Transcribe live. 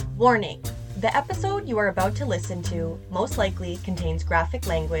Warning! The episode you are about to listen to most likely contains graphic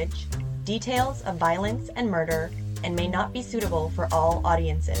language, details of violence and murder, and may not be suitable for all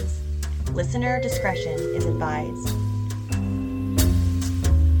audiences. Listener discretion is advised.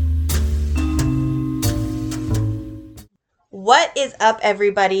 What is up,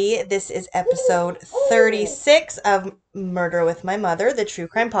 everybody? This is episode 36 of Murder with My Mother, the true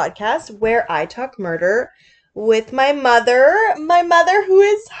crime podcast, where I talk murder with my mother who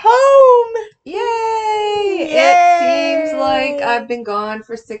is home. Yay! Yay! It seems like I've been gone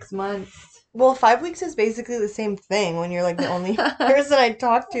for 6 months. Well, 5 weeks is basically the same thing when you're like the only person I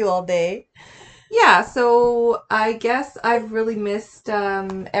talk to all day. Yeah, so I guess I've really missed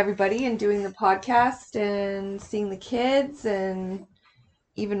everybody and doing the podcast and seeing the kids and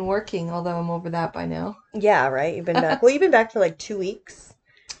even working, although I'm over that by now. Yeah, right? You've been back. Well, you've been back for like 2 weeks.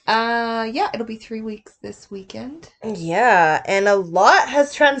 Yeah, it'll be 3 weeks this weekend. Yeah, and a lot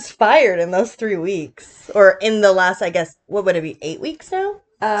has transpired in those 3 weeks. Or in the last, I guess, what would it be, 8 weeks now?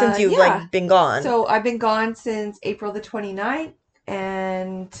 Since you've like been gone. So I've been gone since April the 29th,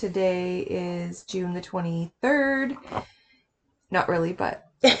 and today is June the 23rd. Not really, but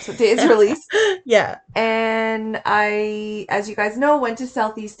that's what day is released. Yeah. And I, as you guys know, went to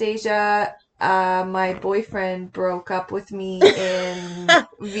Southeast Asia. My boyfriend broke up with me in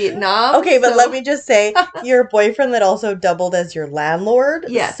Vietnam. Okay, but let me just say, your boyfriend that also doubled as your landlord.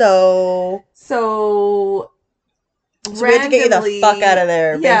 Yes. So we had to get you the fuck out of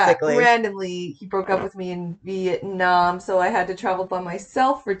there, basically. Yeah, randomly, he broke up with me in Vietnam, so I had to travel by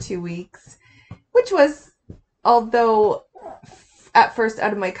myself for 2 weeks, which was, although at first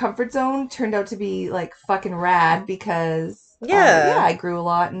out of my comfort zone, turned out to be, like, fucking rad, because, I grew a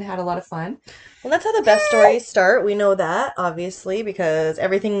lot and had a lot of fun. Well, that's how the best stories start. We know that, obviously, because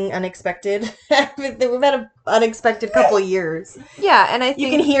everything unexpected. We've had an unexpected couple years. Yeah, and I think...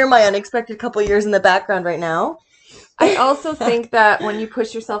 You can hear my unexpected couple years in the background right now. I also think that when you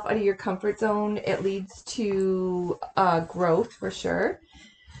push yourself out of your comfort zone, it leads to growth for sure.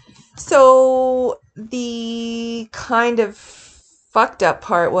 So the kind of fucked up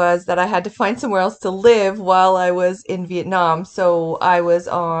part was that I had to find somewhere else to live while I was in Vietnam. So I was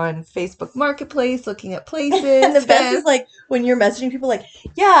on Facebook Marketplace looking at places. And the best is like when you're messaging people like,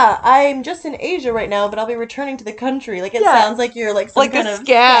 yeah, I'm just in Asia right now, but I'll be returning to the country. Like it sounds like you're like some kind of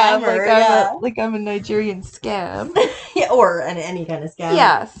scam. Scammer, Like I'm a Nigerian scam. Yeah, or any kind of scam.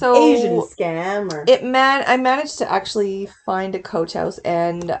 Yeah, so Asian scam. Or... I managed to actually find a coach house,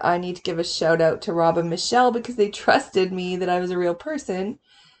 and I need to give a shout out to Rob and Michelle because they trusted me that I was a real person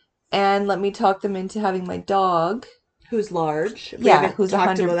and let me talk them into having my dog, who's large. Who's a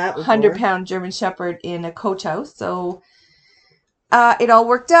 100-pound German Shepherd in a coach house. So it all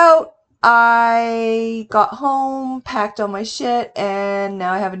worked out. I got home, packed all my shit, and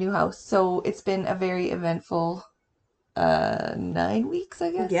now I have a new house. So it's been a very eventful 9 weeks,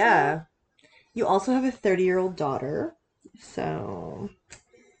 I guess. Yeah. You also have a 30-year-old daughter. So...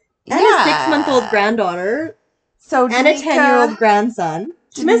 And a 6-month-old granddaughter. So and a 10-year-old grandson.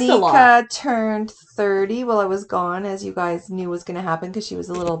 She missed a lot. Danica turned 30 while I was gone, as you guys knew was going to happen because she was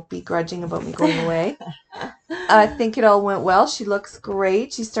a little begrudging about me going away. I think it all went well. She looks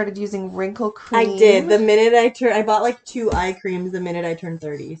great. She started using wrinkle cream. I did. The minute I bought like 2 eye creams the minute I turned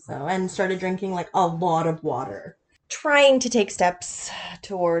 30. And started drinking like a lot of water. Trying to take steps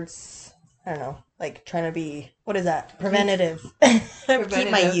towards, I don't know, like trying to be, what is that? Preventative.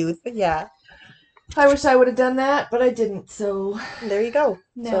 Keep my youth. Yeah. I wish I would have done that, but I didn't, so... There you go.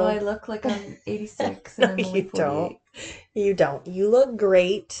 Now I look like I'm 86 and I'm only 48. You don't. You look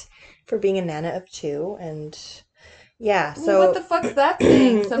great for being a nana of 2, and yeah, so... Well, what the fuck's that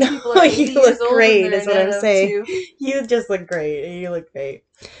thing? Some people are 80 you look years old great, and is they're what nana I'm of saying. 2. You just look great. You look great.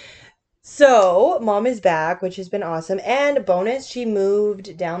 So, Mom is back, which has been awesome, and bonus, she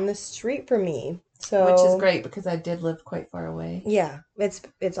moved down the street from me. So, which is great because I did live quite far away. Yeah, it's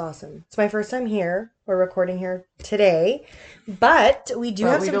awesome. It's my first time here. We're recording here today, but we do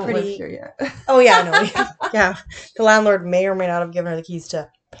have some pretty. Live here yet. Oh yeah, no, yeah. The landlord may or may not have given her the keys to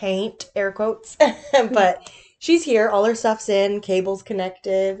paint, air quotes, but she's here. All her stuff's in, cables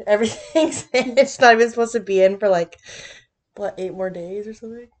connected, everything's in. It's not even supposed to be in for like 8 more days or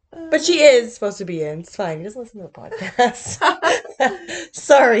something. But she is supposed to be in. It's fine. Just listen to the podcast.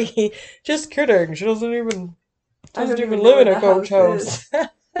 Sorry. Just kidding. She doesn't even live in a coach house.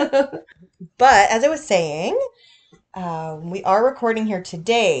 But as I was saying, we are recording here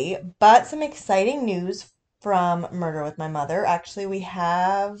today, but some exciting news from Murder with My Mother. Actually, we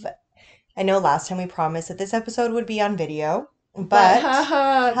have... I know last time we promised that this episode would be on video, but... It's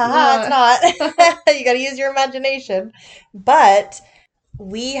not. You gotta use your imagination. But...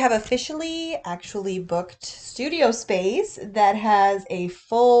 we have officially actually booked studio space that has a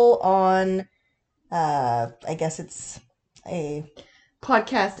full on, I guess it's a,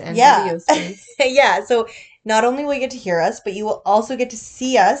 Podcast and yeah. video space. Yeah, so not only will you get to hear us, but you will also get to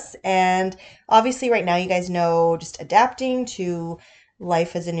see us. And obviously, right now, you guys know just adapting to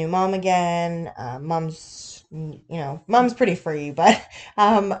life as a new mom again. Mom's pretty free, but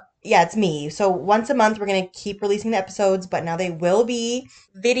yeah, it's me. So once a month, we're going to keep releasing the episodes, but now they will be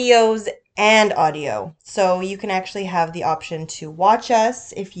videos and audio. So you can actually have the option to watch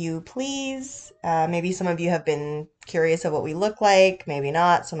us if you please. Maybe some of you have been curious of what we look like, maybe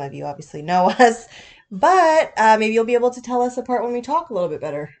not. Some of you obviously know us, but maybe you'll be able to tell us apart when we talk a little bit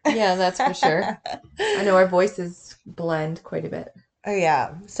better. Yeah, that's for sure. I know our voices blend quite a bit. Oh,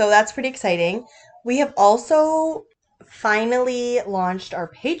 yeah. So that's pretty exciting. We have also finally launched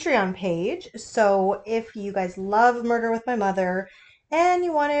our Patreon page. So if you guys love Murder with My Mother and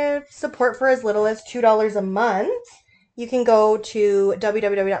you want to support for as little as $2 a month, you can go to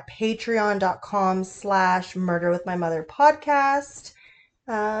www.patreon.com/Murder with My Mother podcast.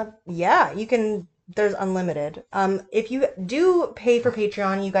 Yeah, you can. There's unlimited. If you do pay for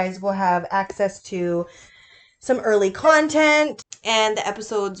Patreon, you guys will have access to some early content, and the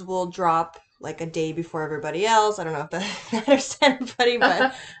episodes will drop like a day before everybody else. I don't know if that matters to anybody,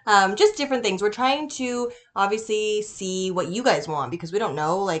 but just different things. We're trying to obviously see what you guys want because we don't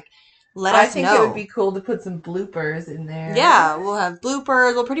know. Like, let I us think know. it would be cool to put some bloopers in there. Yeah, we'll have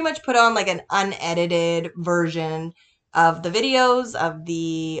bloopers. We'll pretty much put on like an unedited version of the videos, of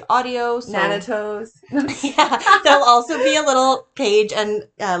the audio. So Nanatos. yeah, there'll also be a little page and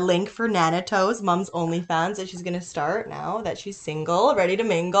link for Nanato's Mom's OnlyFans that she's gonna start now that she's single, ready to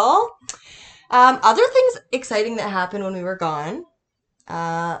mingle. Other things exciting that happened when we were gone.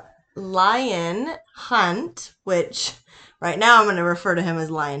 Lion Hunt, which right now I'm gonna refer to him as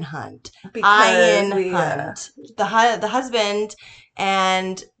Lion Hunt. Because Ian Hunt, the husband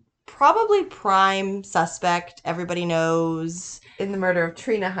and probably prime suspect. Everybody knows in the murder of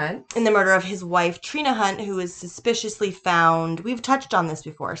Trina Hunt. in the murder of his wife, Trina Hunt, who was suspiciously found. We've touched on this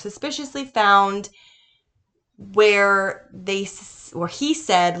before. Suspiciously found where he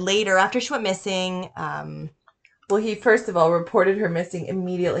said later after she went missing. Well, he first of all reported her missing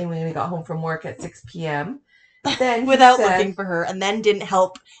immediately when he got home from work at 6 p.m. Then without looking for her, and then didn't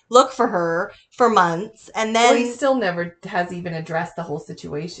help look for her for months, and then he still never has even addressed the whole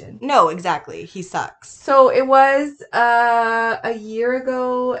situation. No, exactly. He sucks. So it was a year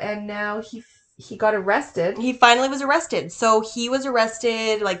ago, and now he got arrested. He finally was arrested. So he was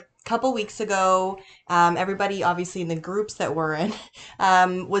arrested like a couple weeks ago. Everybody, obviously, in the groups that we're in,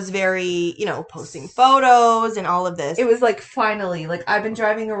 was very, posting photos and all of this. It was like finally, like I've been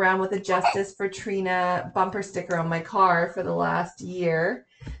driving around with a Justice for Trina bumper sticker on my car for the last year.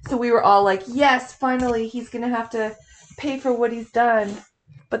 So we were all like, yes, finally, he's going to have to pay for what he's done.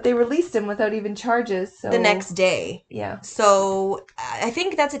 But they released him without even charges. So the next day. Yeah. So I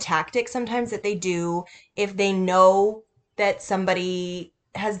think that's a tactic sometimes that they do if they know that somebody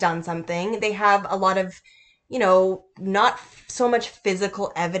has done something. They have a lot of, not so much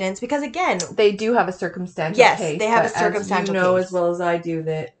physical evidence because, again, they do have a circumstantial yes, case. They have a circumstantial case. As well as I do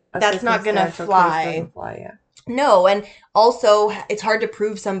that that's not going to fly. Yeah. No, and also it's hard to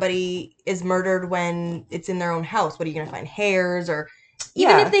prove somebody is murdered when it's in their own house. What are you going to find? Hairs or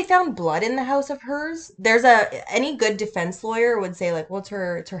even if they found blood in the house of hers, there's any good defense lawyer would say like, well, it's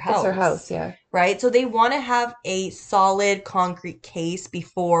her house. It's her house, yeah. Right? So they want to have a solid, concrete case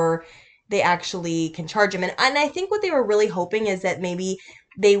before they actually can charge him. And I think what they were really hoping is that maybe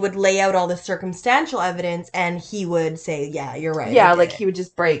they would lay out all the circumstantial evidence and he would say, yeah, you're right. Yeah, like he would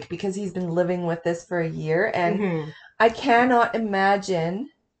just break because he's been living with this for a year. And I cannot imagine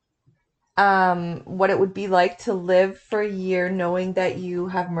what it would be like to live for a year knowing that you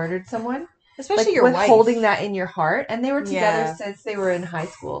have murdered someone. Especially like, your wife. Holding that in your heart. And they were together since they were in high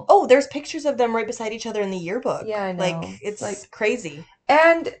school. Oh, there's pictures of them right beside each other in the yearbook. Yeah, I know. Like, it's like crazy.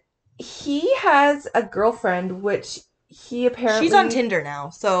 And he has a girlfriend, which he apparently... She's on Tinder now,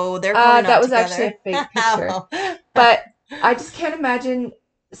 so they're probably not that was together. actually a fake picture. But I just can't imagine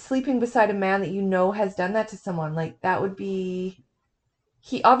sleeping beside a man that you know has done that to someone. Like, that would be...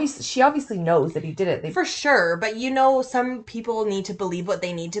 She obviously knows that he did it. For sure, but some people need to believe what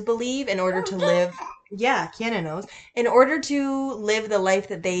they need to believe in order to live. Yeah, Kiana knows. In order to live the life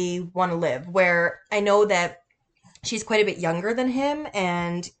that they want to live, where I know that she's quite a bit younger than him,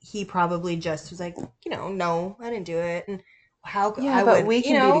 and he probably just was like, no, I didn't do it. And we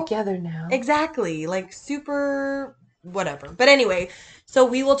can be together now. Exactly. Like, super whatever. But anyway, so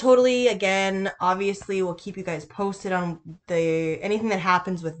we will totally, again, obviously, we'll keep you guys posted on anything that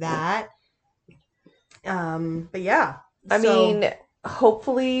happens with that. But yeah. I mean,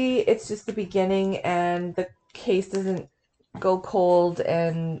 hopefully it's just the beginning and the case doesn't go cold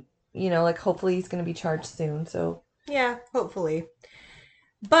and, like hopefully he's going to be charged soon. So, yeah, hopefully.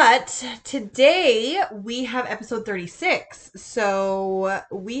 But today we have episode 36. So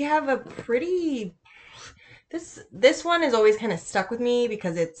we have a pretty this one is always kind of stuck with me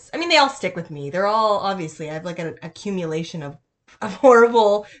because they all stick with me. They're all obviously I have like an accumulation of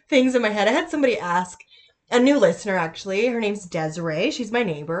horrible things in my head. I had somebody ask a new listener actually. Her name's Desiree. She's my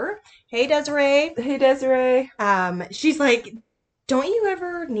neighbor. Hey Desiree. Hey Desiree. She's like, don't you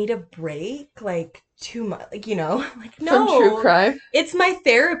ever need a break? Like too much, like, like no. From true crime. It's my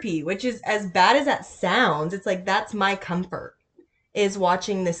therapy, which is as bad as that sounds. It's like that's my comfort is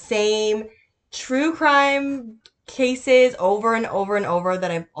watching the same true crime cases over and over and over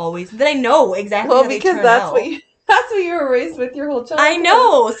that I know exactly. Well, because that's what you were raised with your whole childhood. I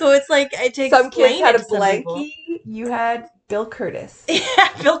know, so it's like some kids had a blankie. You had Bill Curtis. Yeah,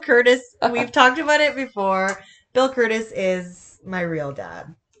 Bill Curtis. We've talked about it before. Bill Curtis is my real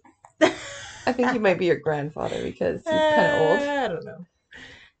dad. I think he might be your grandfather because he's kind of old. I don't know.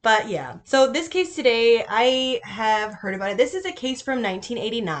 But yeah, so this case today, I have heard about it. This is a case from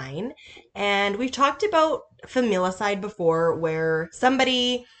 1989, and we've talked about familicide before, where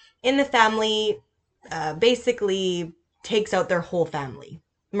somebody in the family basically takes out their whole family,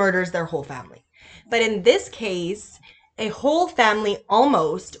 murders their whole family. But in this case, a whole family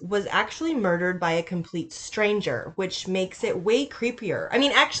almost was actually murdered by a complete stranger, which makes it way creepier. I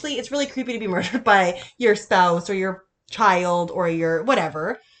mean, actually, it's really creepy to be murdered by your spouse or your child or your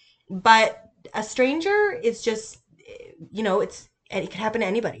whatever. But a stranger is just, it could happen to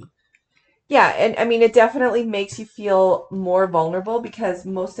anybody. Yeah, and I mean, it definitely makes you feel more vulnerable because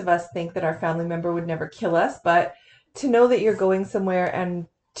most of us think that our family member would never kill us. But to know that you're going somewhere and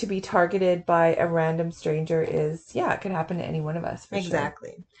to be targeted by a random stranger it could happen to any one of us. Exactly.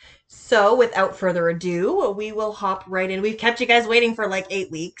 Sure. So without further ado, we will hop right in. We've kept you guys waiting for like 8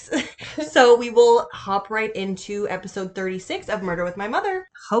 weeks. So we will hop right into episode 36 of Murder with My Mother.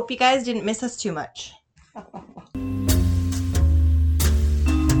 Hope you guys didn't miss us too much.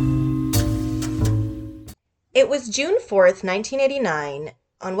 It was June 4th, 1989,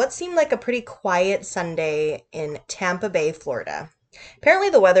 on what seemed like a pretty quiet Sunday in Tampa Bay, Florida. Apparently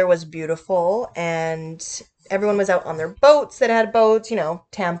the weather was beautiful and everyone was out on their boats that had boats,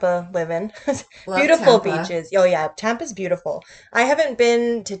 Tampa living. Beautiful Tampa. Beaches. Oh yeah, Tampa's beautiful. I haven't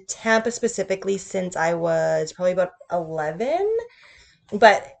been to Tampa specifically since I was probably about 11,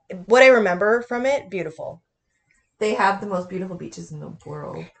 but what I remember from it, beautiful. They have the most beautiful beaches in the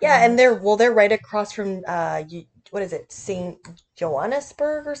world. Yeah, and they're right across from what is it? St.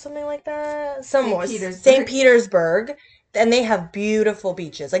 Johannesburg or something like that? Somewhere. St. Petersburg. And they have beautiful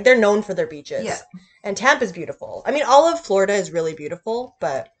beaches. Like, they're known for their beaches. Yeah. And Tampa's beautiful. I mean, all of Florida is really beautiful,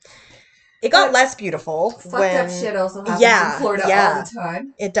 but it got less beautiful. Fucked up shit also happens in Florida all the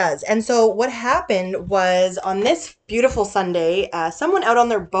time. It does. And so what happened was on this beautiful Sunday, someone out on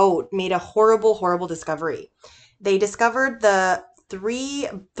their boat made a horrible, horrible discovery. They discovered the three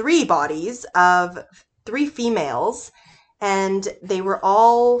bodies of 3 females, and they were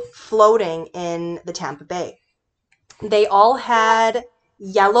all floating in the Tampa Bay. They all had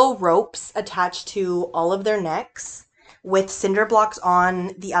yellow ropes attached to all of their necks with cinder blocks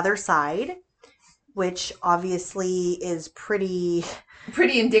on the other side, which obviously is pretty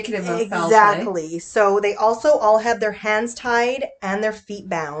indicative of foul play. Exactly. So they also all had their hands tied and their feet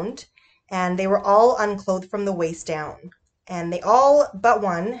bound, and they were all unclothed from the waist down. And they all but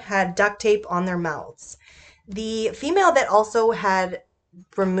one had duct tape on their mouths. The female that also had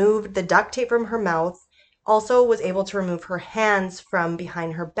removed the duct tape from her mouth also was able to remove her hands from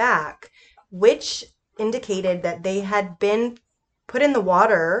behind her back, which indicated that they had been put in the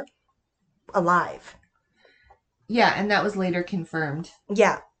water alive. Yeah, and that was later confirmed.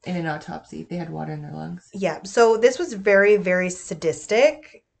 Yeah. In an autopsy. They had water in their lungs. Yeah, so this was very, very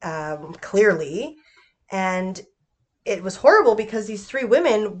sadistic, clearly, and it was horrible because these 3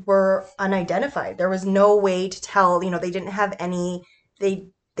 women were unidentified. There was no way to tell, they didn't have any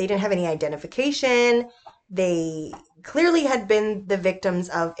identification. They clearly had been the victims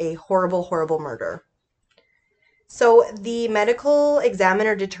of a horrible, horrible murder. So the medical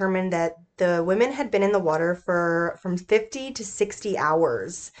examiner determined that the women had been in the water from 50 to 60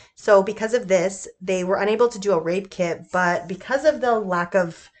 hours. So because of this, they were unable to do a rape kit, but because of the lack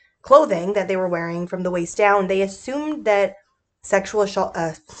of clothing that they were wearing from the waist down, they assumed that sexual assault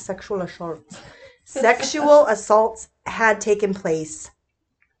sexual assaults had taken place.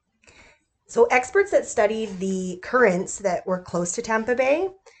 So experts that studied the currents that were close to Tampa Bay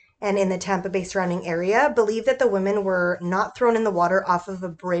and in the Tampa Bay surrounding area believe that the women were not thrown in the water off of a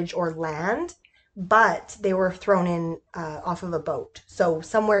bridge or land, but they were thrown in off of a boat, so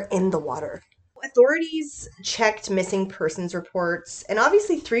somewhere in the water. Authorities checked missing persons reports, and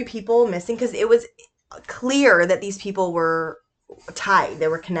obviously 3 people missing because it was clear that these people were tied, they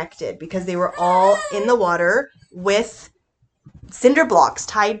were connected because they were all in the water with cinder blocks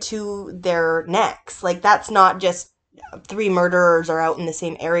tied to their necks. Like, that's not just 3 murderers are out in the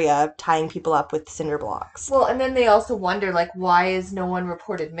same area tying people up with cinder blocks. Well, and then they also wonder, like, why is no one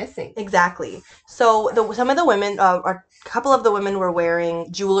reported missing? Exactly. So some of the women, a couple of the women were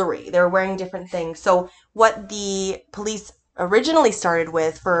wearing jewelry. They were wearing different things. So what the police originally started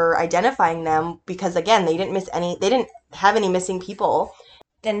with for identifying them, because again, they didn't have any missing people,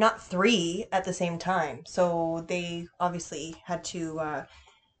 and not 3 at the same time. So they obviously had to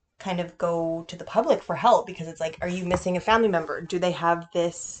kind of go to the public for help because it's like, are you missing a family member? Do they have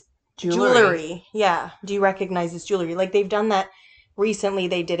this jewelry? Yeah. Do you recognize this jewelry? Like, they've done that recently.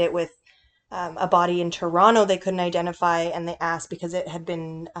 They did it with a body in Toronto they couldn't identify, and they asked because it had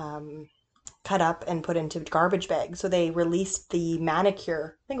been cut up and put into garbage bags. So they released the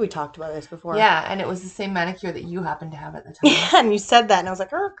manicure. I think we talked about this before. Yeah, and it was the same manicure that you happened to have at the time. Yeah, and you said that, and I was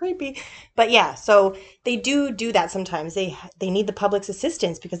like, oh, creepy. But yeah, so they do that sometimes. They need the public's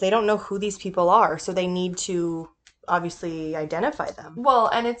assistance because they don't know who these people are, so they need to obviously identify them. Well,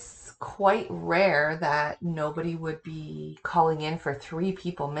 and it's quite rare that nobody would be calling in for 3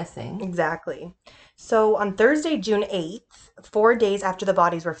 people missing. Exactly. So on Thursday, June 8th, 4 days after the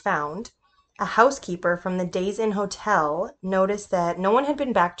bodies were found, a housekeeper from the Days Inn Hotel noticed that no one had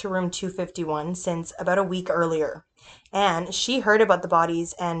been back to room 251 since about a week earlier. And she heard about the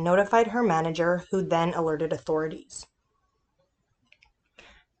bodies and notified her manager, who then alerted authorities.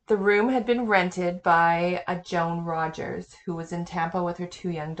 The room had been rented by a Joan Rogers, who was in Tampa with her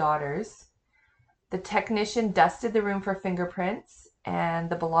 2 young daughters. The technician dusted the room for fingerprints and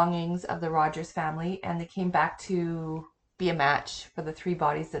the belongings of the Rogers family, and they came back to be a match for the 3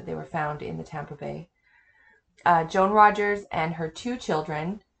 bodies that they were found in the Tampa Bay. Joan Rogers and her 2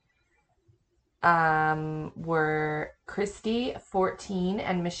 children were Christy, 14,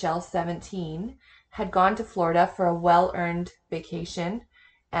 and Michelle, 17, had gone to Florida for a well-earned vacation,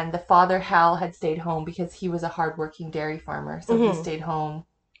 and the father, Hal, had stayed home because he was a hardworking dairy farmer, so he stayed home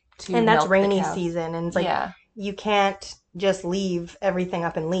to And that's milk the rainy cows. season, and it's like, you can't just leave everything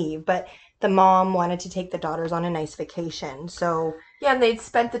up and leave, but the mom wanted to take the daughters on a nice vacation, so... Yeah, and they'd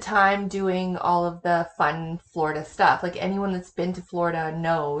spent the time doing all of the fun Florida stuff. Like, anyone that's been to Florida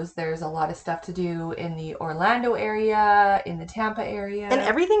knows there's a lot of stuff to do in the Orlando area, in the Tampa area. And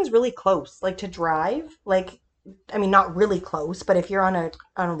everything's really close. Like, to drive, like, I mean, not really close, but if you're on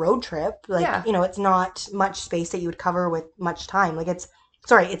a road trip, like, you know, it's not much space that you would cover with much time. Like, it's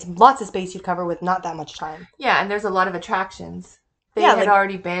lots of space you'd cover with not that much time. Yeah, and there's a lot of attractions. They had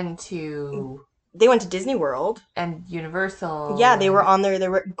already been to... They went to Disney World. And Universal. Yeah, they were on there. They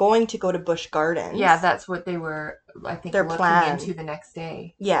were going to go to Busch Gardens. Yeah, that's what they were, I think, looking into the next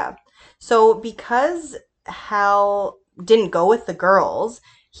day. Yeah. So because Hal didn't go with the girls,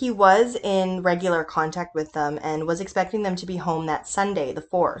 he was in regular contact with them and was expecting them to be home that Sunday, the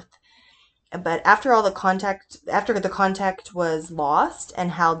 4th. But after the contact was lost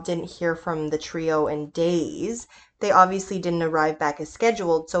and Hal didn't hear from the trio in days, they obviously didn't arrive back as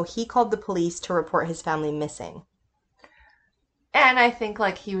scheduled, so he called the police to report his family missing. And I think,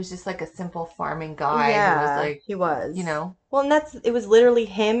 like, he was just, like, a simple farming guy. Yeah, who was, like, he was. You know? Well, and it was literally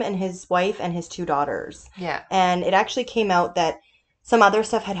him and his wife and his 2 daughters. Yeah. And it actually came out that some other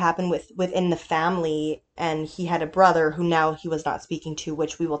stuff had happened within the family, and he had a brother who now he was not speaking to,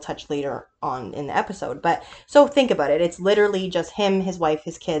 which we will touch later on in the episode. But so think about it. It's literally just him, his wife,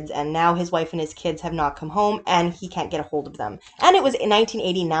 his kids, and now his wife and his kids have not come home, and he can't get a hold of them. And it was in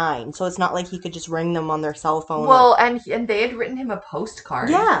 1989, so it's not like he could just ring them on their cell phone. Well, and they had written him a postcard.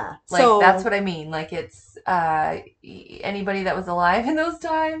 Yeah. Like, that's what I mean. Like, it's anybody that was alive in those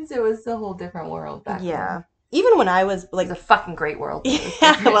times, it was a whole different world back then. Even when I was, like... It was a fucking great world.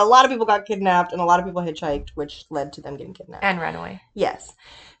 Yeah, well, a lot of people got kidnapped, and a lot of people hitchhiked, which led to them getting kidnapped. And ran away. Yes.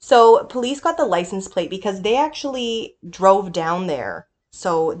 So, police got the license plate because they actually drove down there.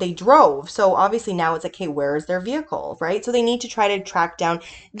 So, they drove. So, obviously now it's like, okay, where is their vehicle, right? So, they need to try to track down...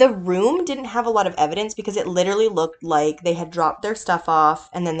 The room didn't have a lot of evidence because it literally looked like they had dropped their stuff off,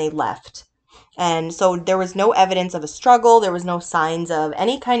 and then they left. And so, there was no evidence of a struggle. There was no signs of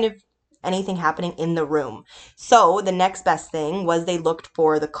any kind of anything happening in the room. So the next best thing was they looked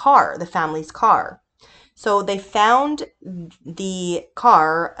for the car, the family's car. So they found the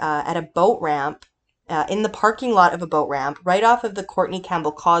car at a boat ramp, in the parking lot of a boat ramp, right off of the Courtney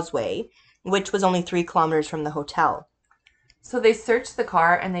Campbell Causeway, which was only 3 kilometers from the hotel. So they searched the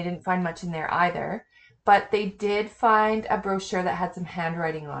car and they didn't find much in there either. But they did find a brochure that had some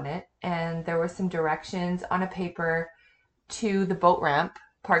handwriting on it. And there were some directions on a paper to the boat ramp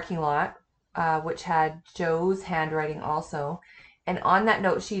parking lot, which had Joe's handwriting also. And on that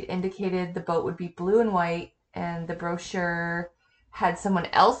note sheet indicated the boat would be blue and white, and the brochure had someone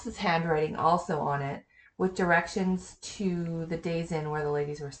else's handwriting also on it with directions to the Days Inn where the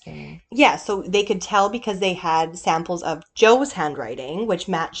ladies were staying. Yeah, so they could tell because they had samples of Joe's handwriting, which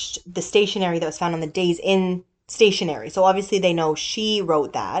matched the stationery that was found on the Days Inn stationery. So obviously they know she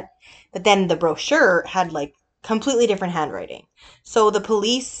wrote that. But then the brochure had like completely different handwriting. So the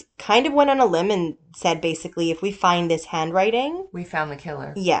police kind of went on a limb and said basically, if we find this handwriting, We found the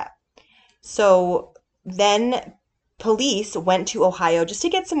killer. yeah. So then police went to Ohio just to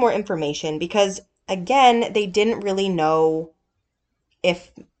get some more information because, again, they didn't really know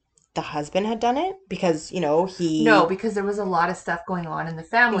if the husband had done it because, he. No, because there was a lot of stuff going on in the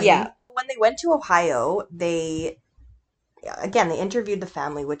family. Yeah. When they went to Ohio, they interviewed the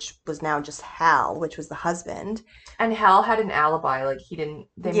family, which was now just Hal, which was the husband. And Hal had an alibi. Like,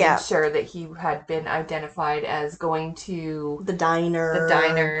 they Yeah. made sure that he had been identified as going to The diner.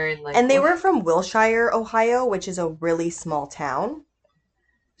 And they were from Wilshire, Ohio, which is a really small town.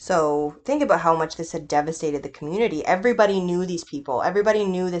 So think about how much this had devastated the community. Everybody knew these people. Everybody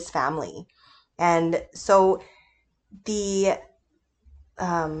knew this family. And so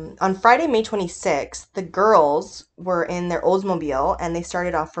on Friday, May 26th, the girls were in their Oldsmobile and they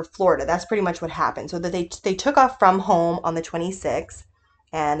started off for Florida. That's pretty much what happened. So that they took off from home on the 26th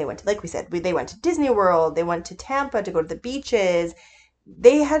and they went to, like we said, they went to Disney World. They went to Tampa to go to the beaches.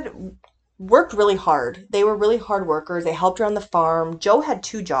 They had worked really hard. They were really hard workers. They helped her on the farm. Joe had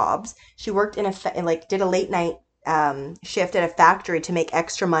 2 jobs. She worked did a late night shift at a factory to make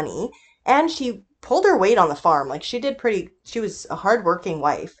extra money, and she pulled her weight on the farm. Like she was a hardworking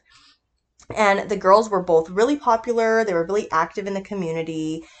wife. And the girls were both really popular. They were really active in the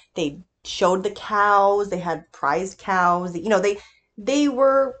community. They showed the cows. They had prized cows. They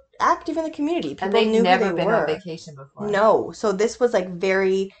were active in the community. People and they'd knew never who they been were. on vacation before. No. So this was like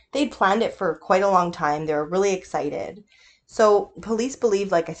they'd planned it for quite a long time. They were really excited. So police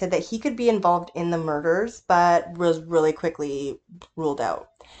believed, like I said, that he could be involved in the murders, but was really quickly ruled out.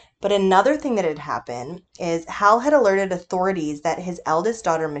 But another thing that had happened is Hal had alerted authorities that his eldest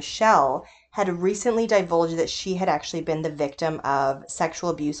daughter, Michelle, had recently divulged that she had actually been the victim of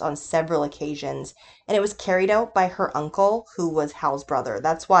sexual abuse on several occasions. And it was carried out by her uncle, who was Hal's brother.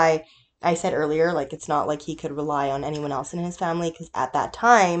 That's why I said earlier, like, it's not like he could rely on anyone else in his family, because at that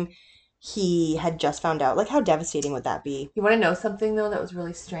time, he had just found out. Like, how devastating would that be? You want to know something, though, that was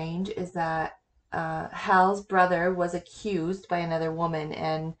really strange? Is that Hal's brother was accused by another woman,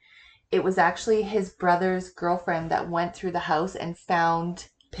 and it was actually his brother's girlfriend that went through the house and found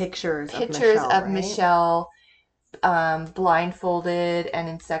Pictures of of right? Michelle blindfolded and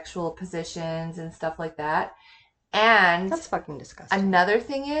in sexual positions and stuff like that. And That's fucking disgusting. another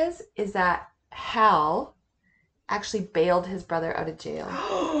thing is that Hal actually bailed his brother out of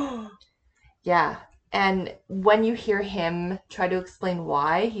jail. Yeah. And when you hear him try to explain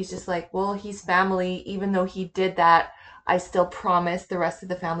why, he's just like, well, he's family. Even though he did that, I still promised the rest of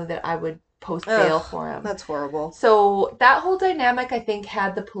the family that I would post bail for him. That's horrible. So that whole dynamic, I think,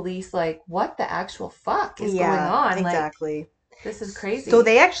 had the police like, what the actual fuck is going on? Exactly. Like, this is crazy. So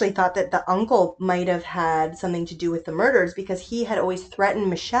they actually thought that the uncle might have had something to do with the murders because he had always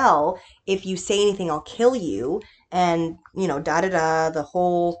threatened Michelle, if you say anything, I'll kill you. And, the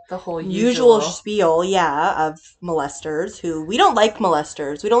whole usual spiel, of molesters who, we don't like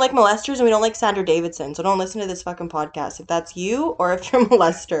molesters. We don't like molesters and we don't like Sandra Davidson. So don't listen to this fucking podcast if that's you or if you're a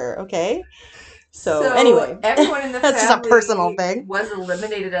molester, okay? So anyway, everyone in the that's family just a personal thing. Was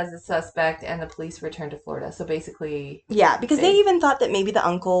eliminated as a suspect, and the police returned to Florida. So basically, yeah, because they even thought that maybe the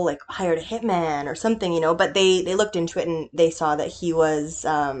uncle like hired a hitman or something, But they looked into it and they saw that he was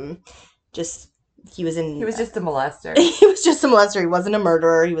he was just a molester. He was just a molester. He wasn't a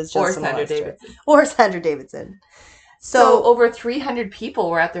murderer. He was just a molester. Or Sandra Davidson. So over 300 people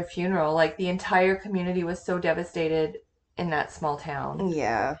were at their funeral. Like the entire community was so devastated in that small town.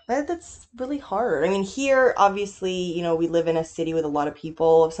 Yeah, that's really hard. I mean, here, obviously, we live in a city with a lot of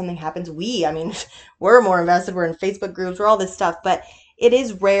people. If something happens, we're more invested. We're in Facebook groups. We're all this stuff. But it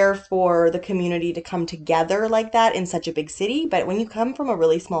is rare for the community to come together like that in such a big city. But when you come from a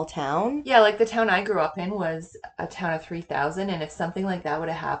really small town, Yeah, like the town I grew up in was a town of 3,000, and if something like that would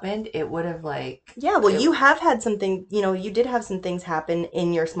have happened, it would have yeah, well, you have had something, you did have some things happen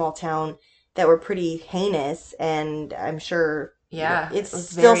in your small town that were pretty heinous, and I'm sure yeah, it's it was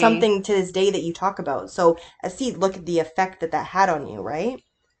still very, something to this day that you talk about. So, see, look at the effect that that had on you, right?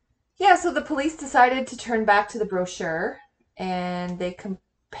 yeah, so the police decided to turn back to the brochure and they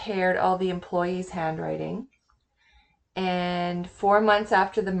compared all the employees' handwriting. And 4 months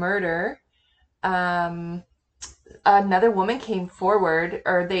after the murder, um, another woman came forward,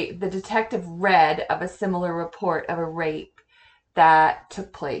 or the detective read of a similar report of a rape that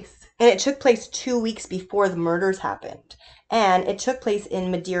took place. And it took place 2 weeks before the murders happened. And it took place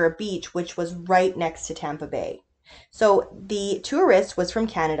in Madeira Beach, which was right next to Tampa Bay. So the tourist was from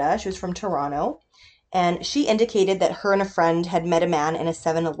Canada. She was from Toronto. And she indicated that her and a friend had met a man in a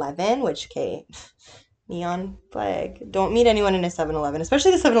 7-Eleven, which, okay, neon flag. Don't meet anyone in a 7-Eleven,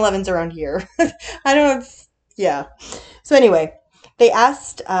 especially the 7-Elevens around here. I don't know. Yeah. So anyway, they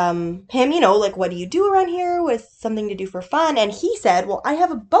asked him, like, what do you do around here? With something to do for fun? And he said, well, I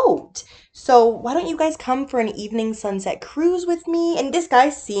have a boat. So why don't you guys come for an evening sunset cruise with me? And this guy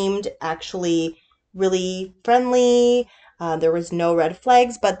seemed actually really friendly. There was no red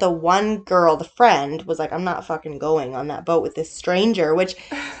flags, but the one girl, the friend, was like, I'm not fucking going on that boat with this stranger, which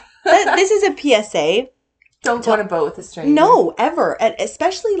this is a PSA. Don't go on To a boat with a stranger. no, ever. And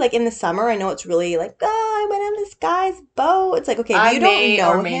especially like in the summer, I know it's really like, oh, I went on this guy's boat. It's like, okay, if I you don't may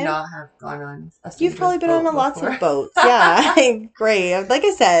or know may him, not have gone on a you've stranger's probably been on boat a lots of before. boats. Yeah, great. Like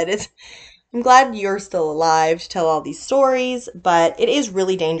I said, I'm glad you're still alive to tell all these stories, but it is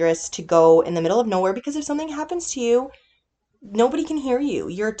really dangerous to go in the middle of nowhere because if something happens to you, nobody can hear you.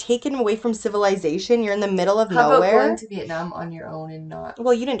 You're taken away from civilization. You're in the middle of How about going nowhere. to Vietnam on your own and not?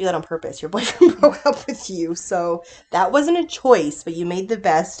 Well, you didn't do that on purpose. Your boyfriend broke up with you, so that wasn't a choice, but you made the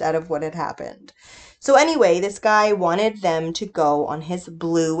best out of what had happened. So, anyway, this guy wanted them to go on his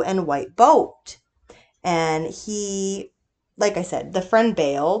blue and white boat. And he, like I said, the friend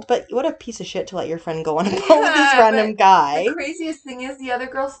bailed, but what a piece of shit to let your friend go on a boat with this Yeah, random but the guy. craziest thing is the other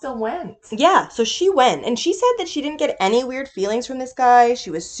girl still went. Yeah, so she went and she said that she didn't get any weird feelings from this guy. He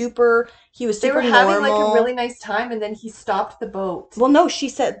was They were super having like a really normal. nice time, and then he stopped the boat, Well, no,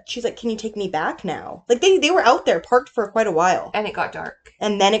 she's like, "Can you take me back now?" Like they were out there parked for quite a while. and it got dark.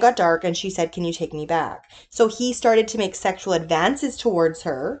 And then it got dark and she said, "Can you take me back?" So he started to make sexual advances towards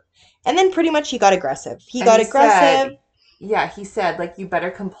her. And then pretty much he got aggressive. He And got he aggressive. said, yeah, he said, like, you better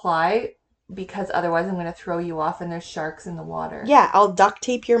comply because otherwise I'm going to throw you off and there's sharks in the water. Yeah, I'll duct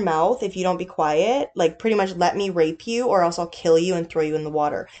tape your mouth if you don't be quiet. Like, pretty much let me rape you, or else I'll kill you and throw you in the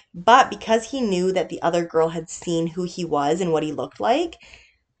water. But because he knew that the other girl had seen who he was and what he looked like,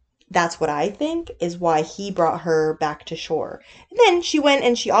 that's what I think is why he brought her back to shore. And then she went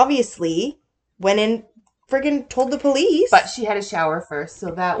and she obviously went and friggin' told the But police. she had a shower first,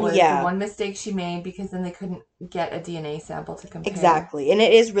 so that was the Yeah, one mistake she made because then they couldn't get a DNA sample to compare. exactly. And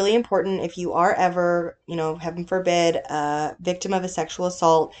it is really important if you are ever, heaven forbid, a victim of a sexual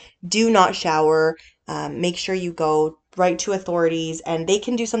assault, do not shower. Make sure you go right to authorities and they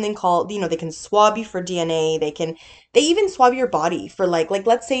can do something called, they can swab you for DNA. They even swab your body for like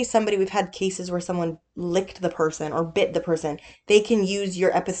let's say we've had cases where someone licked the person or bit the person. They can use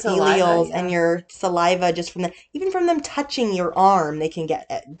your Saliva, epithelials and yeah. your saliva just even from them touching your arm, they can get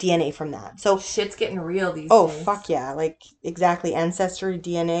DNA from that. So Shit's getting real these oh, days. fuck yeah. Like, exactly. Ancestry,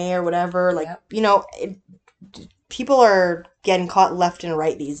 DNA, or whatever. Like, Yep. people are getting caught left and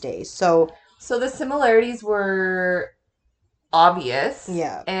right these days. So, So the similarities were obvious,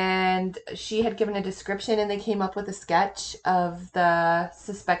 yeah. and she had given a description and they came up with a sketch of the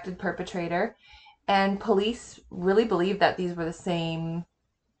suspected perpetrator, and police really believed that these were the same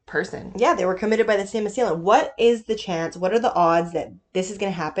person. Yeah, they were committed by the same assailant. What is the chance? What are the odds that this is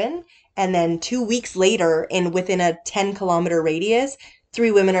going to happen? And then 2 weeks later, within a 10-kilometer radius,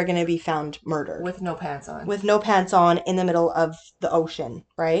 three women are going to be found murdered With no pants on. with no pants on in the middle of the ocean,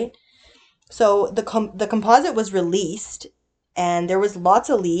 right? So the composite was released and there was lots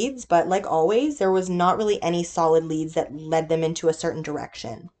of leads, but like always, there was not really any solid leads that led them into a certain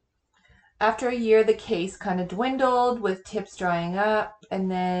direction. After a year, the case kind of dwindled with tips drying up, and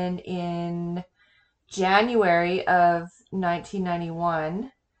then in January of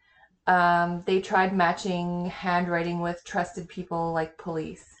 1991, they tried matching handwriting with trusted people like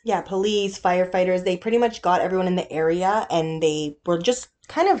police. Yeah, police, firefighters, they pretty much got everyone in the area and they were just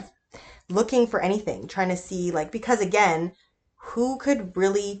kind of looking for anything, trying to see like because again, who could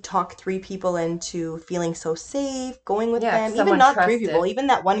really talk three people into feeling so safe, going with Yeah, them? Even someone not three people, trusted. even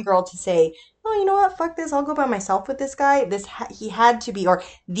that one girl to say, "Oh, you know what? Fuck this. I'll go by myself with this guy." He had to be, or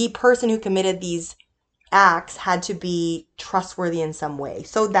the person who committed these acts had to be trustworthy in some way.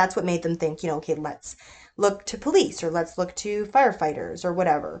 So that's what made them think, okay, let's look to police or let's look to firefighters or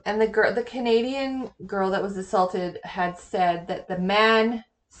whatever. And the Canadian girl that was assaulted had said that the man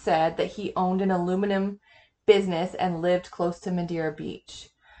said that he owned an aluminum business and lived close to Madeira Beach.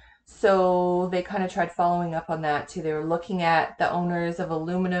 So they kind of tried following up on that too. They were looking at the owners of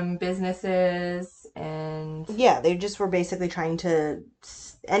aluminum businesses and Yeah, they just were basically trying to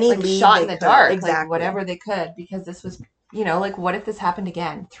any like lead shot in they the could. dark, like Exactly. whatever they could, because this was, like what if this happened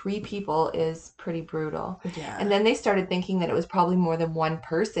again? Three people is pretty brutal. Yeah. And then they started thinking that it was probably more than one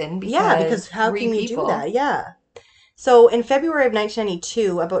person Yeah, because because how three can you do people. that? Yeah. So in February of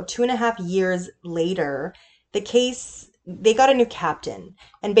 1992, about 2.5 years later, the case, they got a new captain.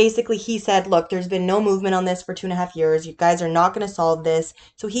 And basically he said, look, there's been no movement on this for 2.5 years. You guys are not going to solve this.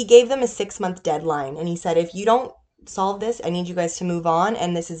 So he gave them a 6-month deadline. And he said, if you don't solve this, I need you guys to move on.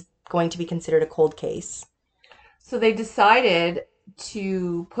 And this is going to be considered a cold case. So they decided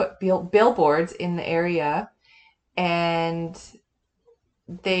to put billboards in the area and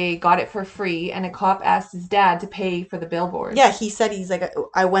they got it for free. And a cop asked his dad to pay for the Yeah, billboards. he said he's like,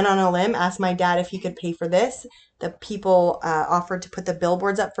 I went on a limb, asked my dad if he could pay for this. The people offered to put the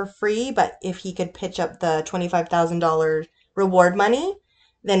billboards up for free, but if he could pitch up the $25,000 reward money,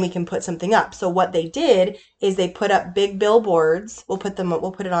 then we can put something up. So what they did is they put up big billboards. We'll put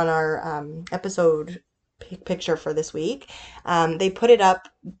it on our episode picture for this week. They put it up,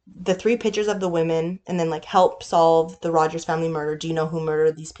 the three pictures of the women, and then like help solve the Rogers family murder. Do you know who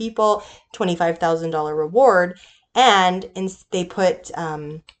murdered these people? $25,000 reward, and they put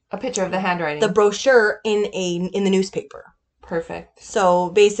A picture of the the handwriting. brochure in the newspaper. Perfect. So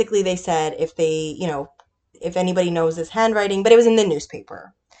basically, they said if anybody knows this handwriting, but it was in the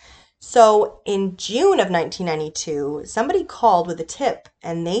newspaper. So in June of 1992, somebody called with a tip,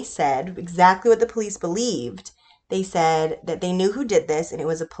 and they said exactly what the police believed. They said that they knew who did this, and it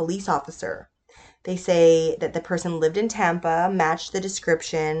was a police officer. They say that the person lived in Tampa, matched the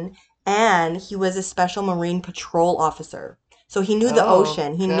description, and he was a special Marine patrol officer. So he knew the Oh,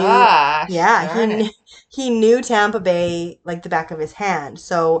 ocean. He knew, gosh yeah, darn it. he knew Tampa Bay like the back of his hand.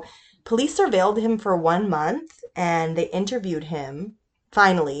 So police surveilled him for 1 month and they interviewed him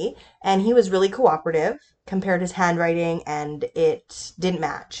finally, and he was really cooperative, compared his handwriting, and it didn't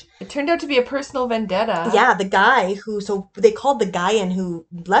match. It turned out to be a personal vendetta. Yeah, the guy so they called the guy in who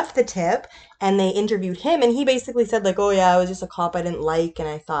left the tip and they interviewed him and he basically said like, "Oh yeah, I was just a cop I didn't like and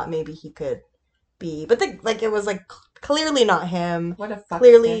I thought maybe he could be." But it was like clearly not him. What a fuck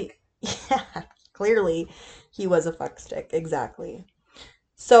Clearly, stick. yeah, clearly he was a fuckstick. Exactly.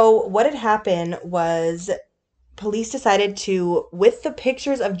 So what had happened was police decided to, with the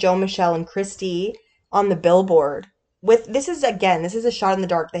pictures of Joe, Michelle, and Christy on the billboard, this is a shot in the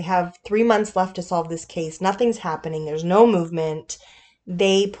dark. They have 3 months left to solve this case. Nothing's happening. There's no movement.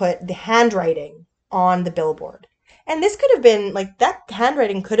 They put the handwriting on the billboard. And this could have been like that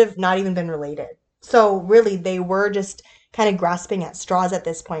handwriting could have not even been related. So really they were just kind of grasping at straws at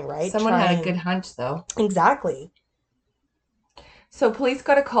this point, right? Someone had a good Trying. hunch though. Exactly. So police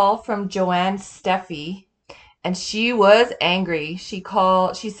got a call from Joanne Steffi and she was angry. She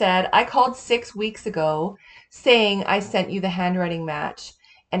said, "I called 6 weeks ago saying I sent you the handwriting match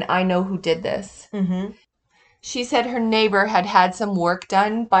and I know who did this." Mm-hmm. She said her neighbor had had some work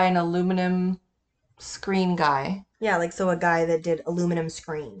done by an aluminum screen guy. Yeah, like so a guy that did aluminum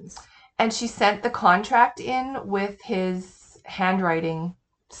screens. And she sent the contract in with his handwriting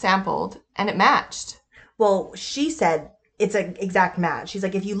sampled and it matched. Well, she said it's an exact match. She's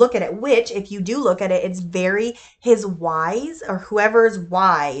like, if you look at it, which if you do look at it, it's very, his Y's or whoever's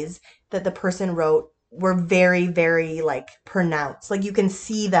Y's that the person wrote were very, very like pronounced. Like you can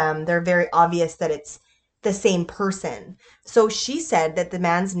see them. They're very obvious that it's the same person. So she said that the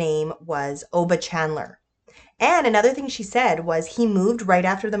man's name was Oba Chandler. And another thing she said was he moved right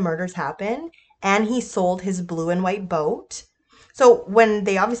after the murders happened and he sold his blue and white boat. So when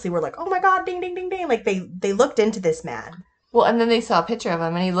they obviously were like, "Oh my God, ding ding ding ding," like they looked into this man, Well, and then they saw a picture of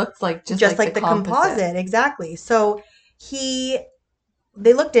him and he looked like just just like the like the composite. composite, exactly. So he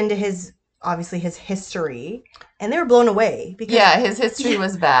they looked into his obviously his history and they were blown away because Yeah, his history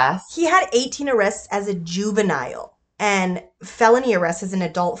was he vast. had 18 arrests as a juvenile and felony arrests as an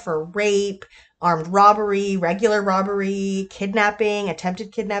adult for rape, armed robbery, regular robbery, kidnapping,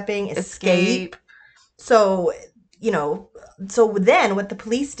 attempted kidnapping, escape. Escape. So, you know, so then what the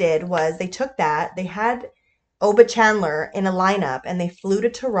police did was they took that, they had Oba Chandler in a lineup, and they flew to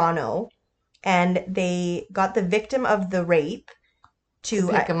Toronto, and they got the victim of the rape to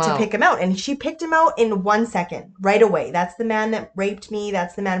pick him out. And she picked him out in 1 second, right away. That's the man that raped me.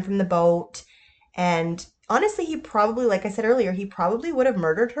 That's the man from the boat. And honestly, he probably, like I said earlier, he probably would have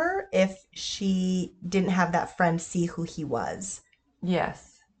murdered her if she didn't have that friend see who he was.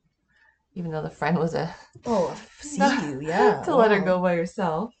 Yes. Even though the friend was See you, yeah. to let her go by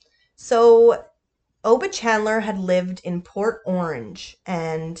herself. So Oba Chandler had lived in Port Orange,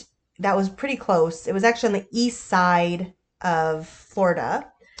 and that was pretty close. It was actually on the east side of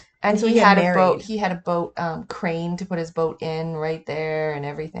Florida. And so he had a boat. He had a boat crane to put his boat in right there and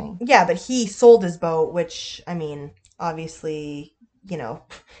everything. Yeah, but he sold his boat, which, I mean, obviously,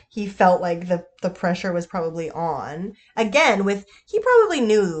 he felt like the pressure was probably on. Again, he probably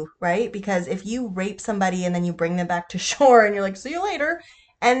knew, right? Because if you rape somebody and then you bring them back to shore and you're like, see you later,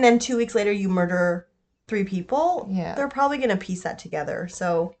 and then 2 weeks later you murder 3 people, they're probably going to piece that together.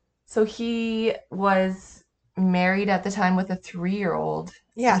 So he was married at the time with a 3-year-old.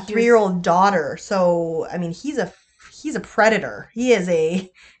 Yeah, 3-year-old daughter. So, I mean, he's a predator. He is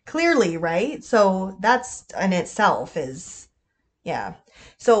clearly, right? So that's in itself is, yeah.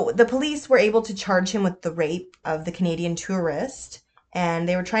 So the police were able to charge him with the rape of the Canadian tourist, and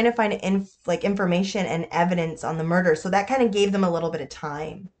they were trying to find information and evidence on the murder. So that kind of gave them a little bit of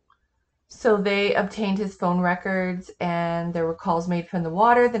time. So they obtained his phone records, and there were calls made from the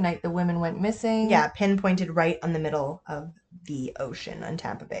water the night the women went missing. Yeah, pinpointed right on the middle of the ocean on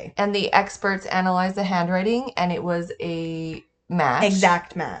Tampa Bay. And the experts analyzed the handwriting, and it was a match.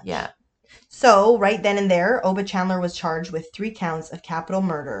 Exact match. Yeah. So, right then and there, Oba Chandler was charged with 3 counts of capital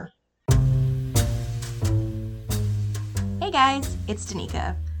murder. Hey guys, it's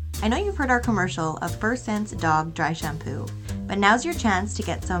Danica. I know you've heard our commercial of First Sense Dog Dry Shampoo, but now's your chance to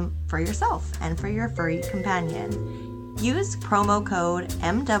get some for yourself and for your furry companion. Use promo code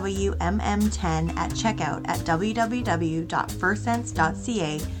MWMM10 at checkout at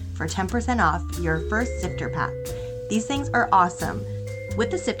www.firstsense.ca for 10% off your first sifter pack. These things are awesome.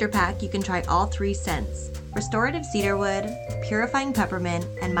 With the sifter pack, you can try all 3 scents: restorative cedarwood, purifying peppermint,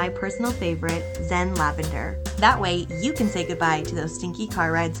 and my personal favorite, Zen lavender. That way, you can say goodbye to those stinky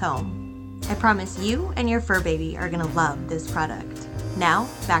car rides home. I promise you and your fur baby are gonna love this product. Now,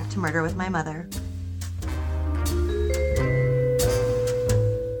 back to Murder with My Mother.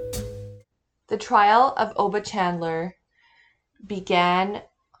 The trial of Oba Chandler began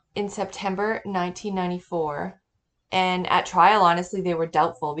in September 1994. And at trial, honestly, they were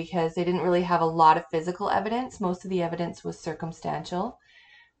doubtful because they didn't really have a lot of physical evidence. Most of the evidence was circumstantial.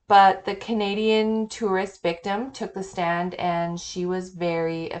 But the Canadian tourist victim took the stand, and she was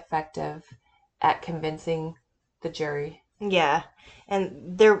very effective at convincing the jury. Yeah.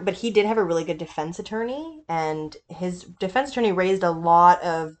 But he did have a really good defense attorney, and his defense attorney raised a lot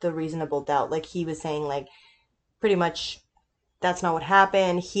of the reasonable doubt. Like, he was saying, like, pretty much that's not what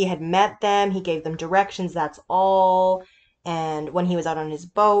happened. He had met them. He gave them directions. That's all. And when he was out on his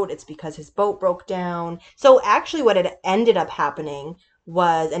boat, it's because his boat broke down. So actually what had ended up happening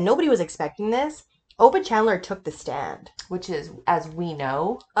was, and nobody was expecting this, Oba Chandler took the stand. Which is, as we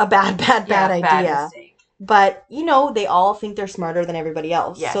know, a bad idea. Bad mistake. But, they all think they're smarter than everybody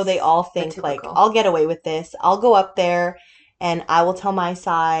else. Yes, so they all think, like, I'll get away with this. I'll go up there and I will tell my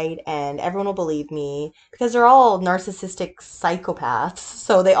side and everyone will believe me, because they're all narcissistic psychopaths.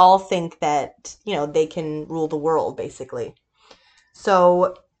 So they all think that, they can rule the world, basically.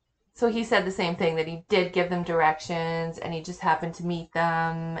 So he said the same thing, that he did give them directions and he just happened to meet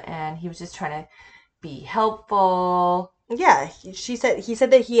them and he was just trying to be helpful. Yeah, he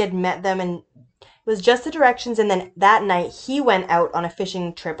said that he had met them and it was just the directions, and then that night he went out on a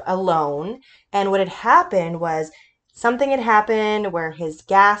fishing trip alone, and what had happened was something had happened where his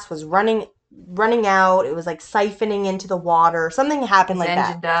gas was running out. It was like siphoning into the water. Something happened like that. His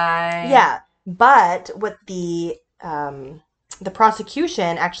engine died. Yeah, but what the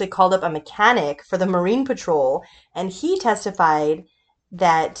prosecution actually called up a mechanic for the Marine Patrol, and he testified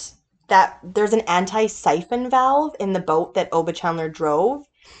that there's an anti-siphon valve in the boat that Oba Chandler drove.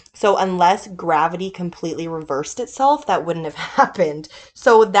 So unless gravity completely reversed itself, that wouldn't have happened.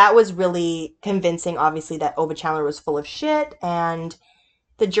 So that was really convincing, obviously, that Oba Chandler was full of shit, and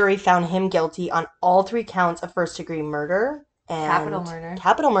the jury found him guilty on all 3 counts of first-degree murder. And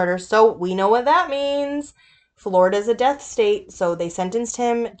capital murder. So we know what that means. Florida's a death state, so they sentenced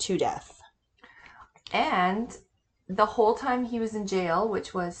him to death. And the whole time he was in jail,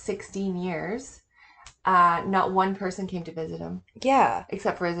 which was 16 years... not one person came to visit him. Yeah.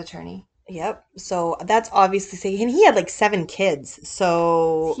 Except for his attorney. Yep. So that's obviously saying, and he had like 7 kids.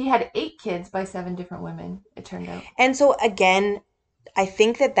 So, He had 8 kids by 7 different women, it turned out. and so again, I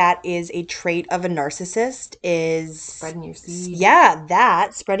think that that is a trait of a narcissist is, Spreading your seed. yeah,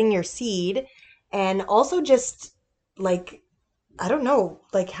 that spreading your seed. And also just like, I don't know,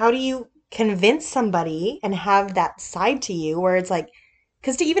 like how do you convince somebody and have that side to you where it's like,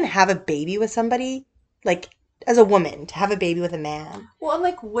 because to even have a baby with somebody, like as a woman, to have a baby with a man. Well, and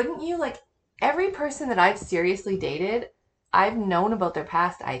like, wouldn't you like every person that I've seriously dated? I've known about their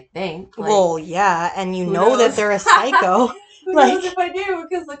past. I think, like, Well, yeah, and you who know that knows? they're a psycho. Who knows if Like, I do?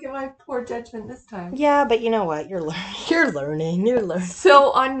 Because look at my poor judgment this time. yeah, but you know what? You're learning. You're learning. You're learning.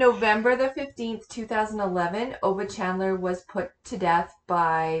 So on November the 15th, 2011, Oba Chandler was put to death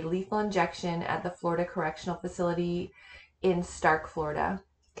by lethal injection at the Florida Correctional Facility in Stark, Florida.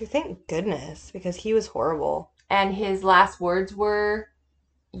 Thank goodness, because he was horrible. And his last words were,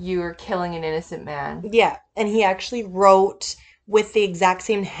 "You're killing an innocent man." Yeah, and he actually wrote with the exact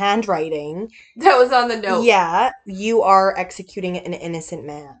same handwriting. That was on the note. Yeah, you are executing an innocent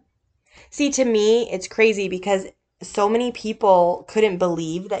man. See, to me, it's crazy because so many people couldn't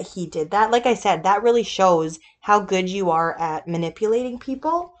believe that he did that. Like I said, that really shows how good you are at manipulating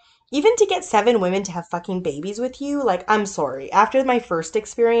people. Even to get 7 women to have fucking babies with you, like, I'm sorry. After my first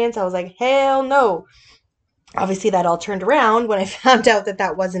experience, I was like, hell no. Obviously, that all turned around when I found out that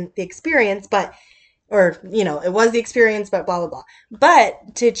that wasn't the experience, but, or, you know, it was the experience, but blah, blah, blah.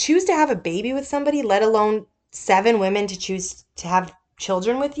 But to choose to have a baby with somebody, let alone 7 women to choose to have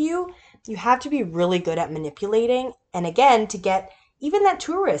children with you have to be really good at manipulating. And again, to get even that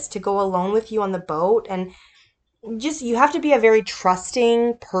tourist to go alone with you on the boat, and just you have to be a very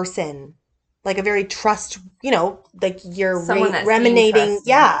trusting person. Like a very like you're Someone that's being emanating. trusting.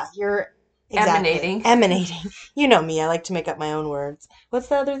 Yeah, you're exactly Emanating. emanating. You know me, I like to make up my own words. What's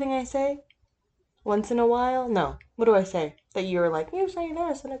the other thing I say? Once in a while? No. What do I say? That you're like, you're saying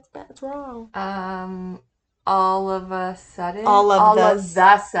this and it's bad, it's wrong. All of a sudden, All of all the of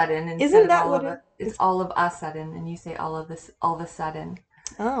the sudden instead isn't of that all what of it. it It's is? all of a sudden, and you say all of this, all of a sudden.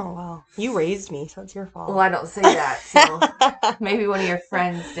 Oh, well. You raised me, so it's your Well, fault. I don't say that, so maybe one of your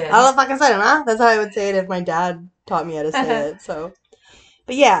friends did. All the fucking sudden, huh? That's how I would say it if my dad taught me how to say it. So,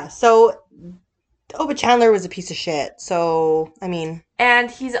 but yeah, so Oba Chandler was a piece of shit. So, I mean, And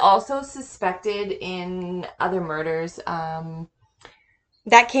he's also suspected in other murders.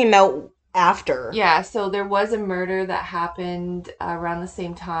 that came out after. Yeah, so there was a murder that happened around the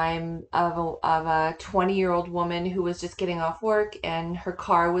same time of a 20-year-old woman who was just getting off work and her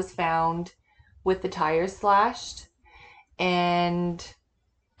car was found with the tires slashed and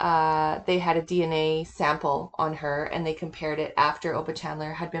they had a DNA sample on her and they compared it after Oba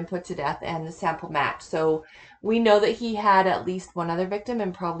Chandler had been put to death and the sample matched. So we know that he had at least one other victim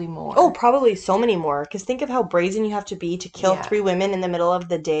and probably more. Oh, probably so many more. Because think of how brazen you have to be to kill Yeah. 3 women in the middle of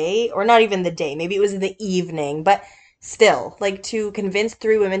the day, or not even the day. Maybe it was in the evening, but still, like to convince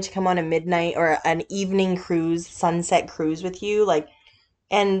 3 women to come on a midnight or an evening cruise, sunset cruise with you, like,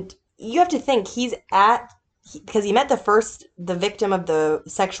 and you have to think because he met the victim of the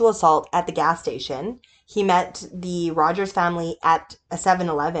sexual assault at the gas station. He met the Rogers family at a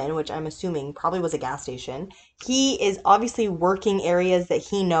 7-Eleven, which I'm assuming probably was a gas station. He is obviously working areas that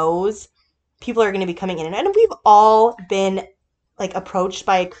he knows people are going to be coming in and out. And we've all been like approached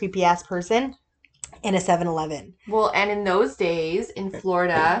by a creepy ass person in a 7-Eleven. Well, and in those days in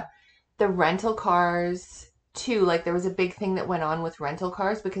Florida, the rental cars too, like there was a big thing that went on with rental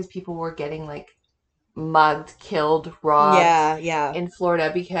cars because people were getting like mugged, killed, robbed Yeah, yeah. in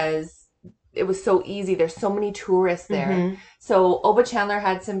Florida because it was so easy. There's so many tourists there. Mm-hmm. So Oba Chandler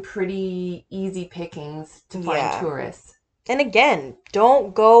had some pretty easy pickings to find Yeah. tourists. And again,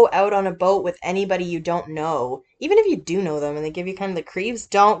 don't go out on a boat with anybody you don't know. Even if you do know them and they give you kind of the creeps,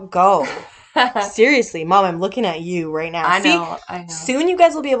 don't go. Seriously, Mom, I'm looking at you right now. I See, know. soon you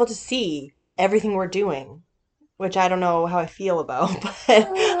guys will be able to see everything we're doing, which I don't know how I feel about, but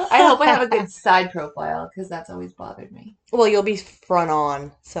I hope I have a good side profile because that's always bothered me. well, you'll be front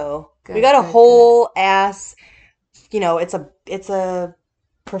on. So we Good, got a good, whole ass, it's a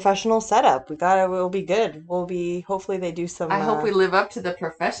professional setup. We'll be good. Hopefully they do some I hope we live up to the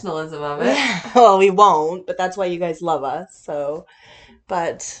professionalism of it. well, we won't, but that's why you guys love us. So,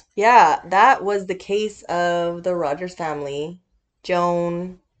 but yeah, that was the case of the Rogers family.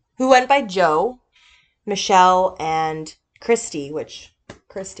 Joan, who went by Joe, Michelle, and Christy.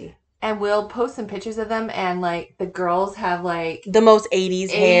 And we'll post some pictures of them and like the girls have like The most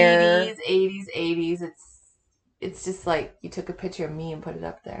 80s hair. 80s. It's just like you took a picture of me and put it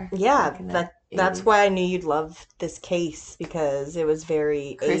up there. Yeah, Like in that That's 80s. why I knew you'd love this case, because it was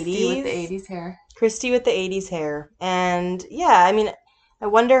very Christy 80s. with the 80s hair. Christy with the 80s hair. And yeah, I mean, I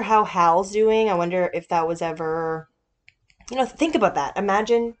wonder how Hal's doing. I wonder if that was ever, think about that.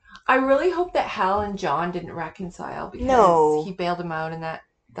 Imagine. I really hope that Hal and John didn't reconcile because No. he bailed him out, and that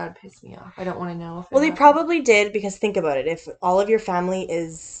would piss me off. I don't want to know if it Well, they happened. probably did, because think about it. If all of your family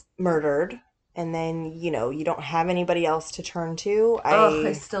is murdered and then, you don't have anybody else to turn to,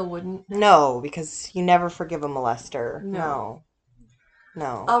 I still wouldn't. No, because you never forgive a molester. No.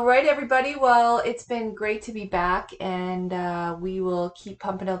 No. All right, everybody. Well, it's been great to be back, and we will keep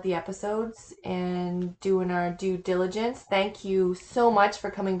pumping out the episodes and doing our due diligence. Thank you so much for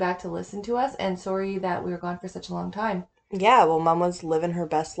coming back to listen to us, and sorry that we were gone for such a long time. Yeah, well, Mom was living her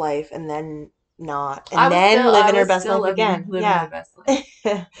best life and then not, and then living her best life again. Living Yeah. my best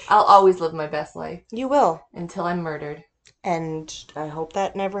life. I'll always live my best life You will. until I'm murdered. And I hope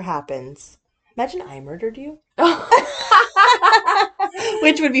that never happens. Imagine I murdered you.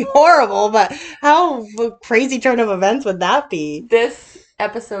 Which would be horrible, but how crazy turn of events would that be? This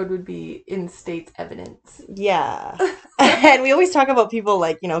episode would be in state's evidence. Yeah. And we always talk about people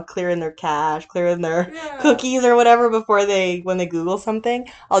like, clearing their cache, clearing their cookies or whatever when they Google something.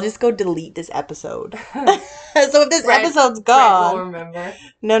 I'll just go delete this episode. So if this episode's gone. Brent will remember.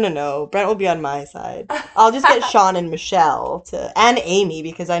 No. Brent will be on my side. I'll just get Sean and Michelle and Amy,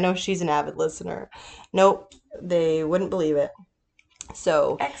 because I know she's an avid listener. Nope. They wouldn't believe it.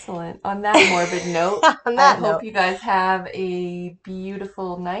 So excellent. On that morbid note, I hope you guys have a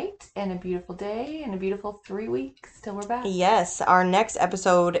beautiful night and a beautiful day and a beautiful 3 weeks till we're back. Yes, our next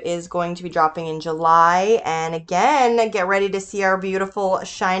episode is going to be dropping in July, and again, get ready to see our beautiful,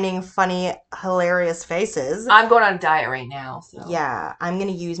 shining, funny, hilarious faces. I'm going on a diet right now, so yeah, I'm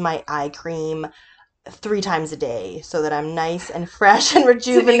gonna use my eye cream 3 times a day so that I'm nice and fresh and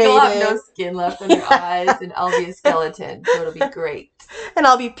rejuvenated. You'll have no skin left on your eyes, and I'll be a skeleton, so it'll be great. And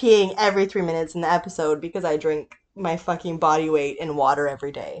I'll be peeing every 3 minutes in the episode because I drink my fucking body weight in water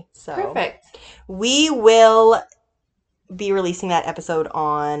every day. So perfect. We will be releasing that episode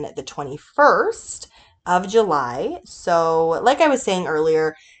on the 21st of July. So, like I was saying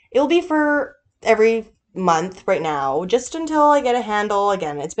earlier, it'll be for every month right now, just until I get a handle.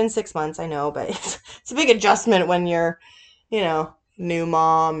 Again, it's been 6 months, I know, but it's a big adjustment when you're, new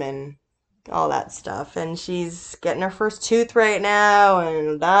mom and all that stuff. And she's getting her first tooth right now,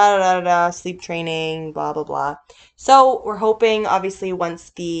 and sleep training, blah, blah, blah. So we're hoping, obviously,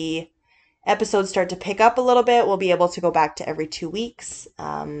 once the episodes start to pick up a little bit, we'll be able to go back to every 2 weeks,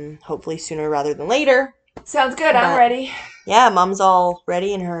 hopefully sooner rather than later. Sounds good. I'm ready. Yeah, Mom's all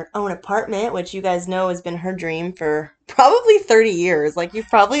ready in her own apartment, which you guys know has been her dream for probably 30 years. Like, you've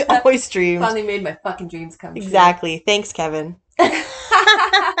probably always dreamed. Finally made my fucking dreams come true. Exactly. Thanks, Kevin.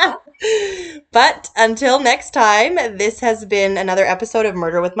 But until next time, this has been another episode of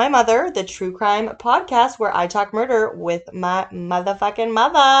Murder with My Mother, the true crime podcast where I talk murder with my motherfucking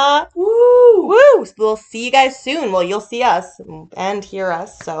mother. Woo! Woo! We'll see you guys soon. Well, you'll see us and hear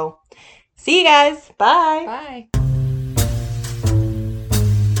us. So, see you guys. Bye. Bye.